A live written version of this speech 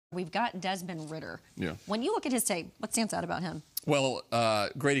We've got Desmond Ridder. Yeah. When you look at his tape, what stands out about him? Well,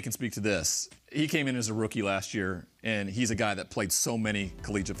 Grady can speak to this. He came in as a rookie last year, and he's a guy that played so many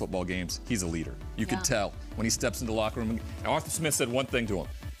collegiate football games. He's a leader. You could tell when he steps into the locker room. And Arthur Smith said one thing to him: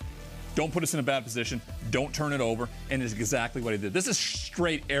 don't put us in a bad position. Don't turn it over. And it's exactly what he did. This is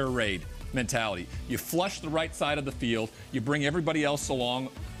straight air raid mentality. You flush the right side of the field. You bring everybody else along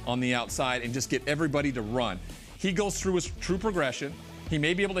on the outside and just get everybody to run. He goes through his true progression. He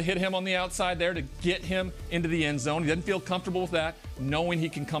may be able to hit him on the outside there to get him into the end zone. He doesn't feel comfortable with that, knowing he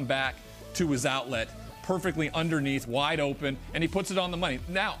can come back to his outlet perfectly underneath, wide open, and he puts it on the money.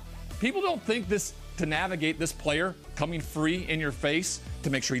 Now, people don't think this to navigate this player coming free in your face to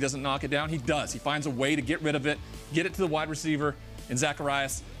make sure he doesn't knock it down. He does. He finds a way to get rid of it, get it to the wide receiver in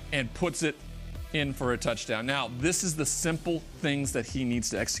Zacharias, and puts it in for a touchdown. Now, this is the simple things that he needs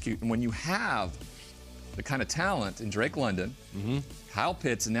to execute. And when you have the kind of talent in Drake London, Kyle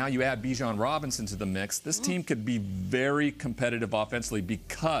Pitts, and now you add Bijan Robinson to the mix, this team could be very competitive offensively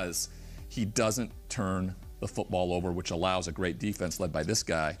because he doesn't turn the football over, which allows a great defense led by this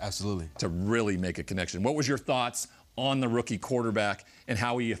guy to really make a connection. What was your thoughts on the rookie quarterback and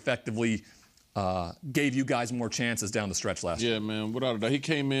how he effectively gave you guys more chances down the stretch last year? Yeah, man, without a doubt. He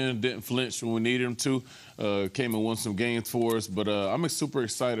came in, didn't flinch when we needed him to, came and won some games for us. But I'm super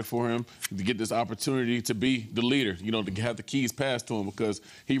excited for him to get this opportunity to be the leader, you know, to have the keys passed to him because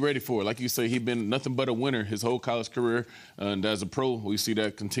he's ready for it. Like you say, he's been nothing but a winner his whole college career. And as a pro, we see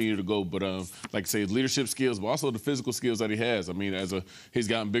that continue to go. But like I say, his leadership skills, but also the physical skills that he has. I mean, he's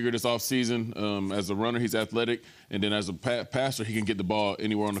gotten bigger this offseason. As a runner, he's athletic. And then as a passer, he can get the ball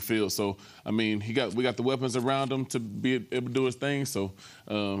anywhere on the field. So, I mean, we got the weapons around him to be able to do his thing. So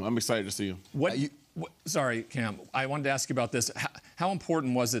I'm excited to see him. Sorry, Cam. I wanted to ask you about this. How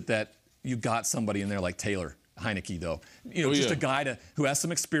important was it that you got somebody in there like Taylor Heineke, though? You know, a guy who has some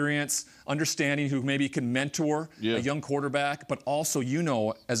experience, understanding, who maybe can mentor a young quarterback, but also, you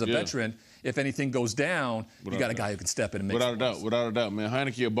know, as a veteran, if anything goes down, you got a guy who can step in and make Without a doubt, man.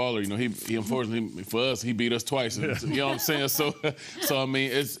 Heineke a baller. You know, he unfortunately for us, he beat us twice. You know what I'm saying? So I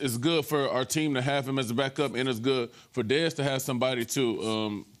mean, it's good for our team to have him as a backup, and it's good for Des to have somebody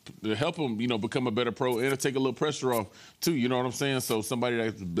to help him, you know, become a better pro and to take a little pressure off too. You know what I'm saying? So somebody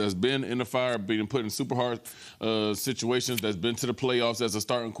that's been in the fire, being put in super hard situations, that's been to the playoffs as a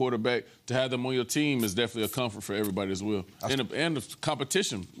starting quarterback, to have them on your team is definitely a comfort for everybody as well. And the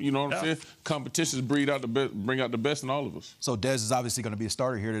competition. You know what I'm saying? Competitions bring out the best in all of us. So Des is obviously going to be a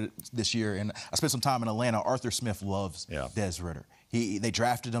starter here this year. And I spent some time in Atlanta. Arthur Smith loves Des Ridder. They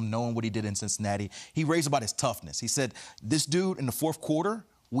drafted him knowing what he did in Cincinnati. He raised about his toughness. He said, this dude in the fourth quarter,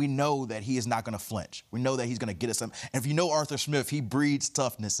 we know that he is not going to flinch. We know that he's going to get us some. And if you know Arthur Smith, he breeds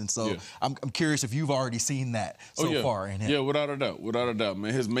toughness. And so I'm curious if you've already seen that so far in him. Yeah, without a doubt,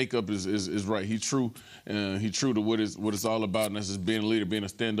 man. His makeup is right. He's true. He's true to what it's all about, and that's just being a leader, being a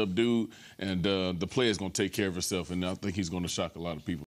stand-up dude. And the play is going to take care of itself, and I think he's going to shock a lot of people.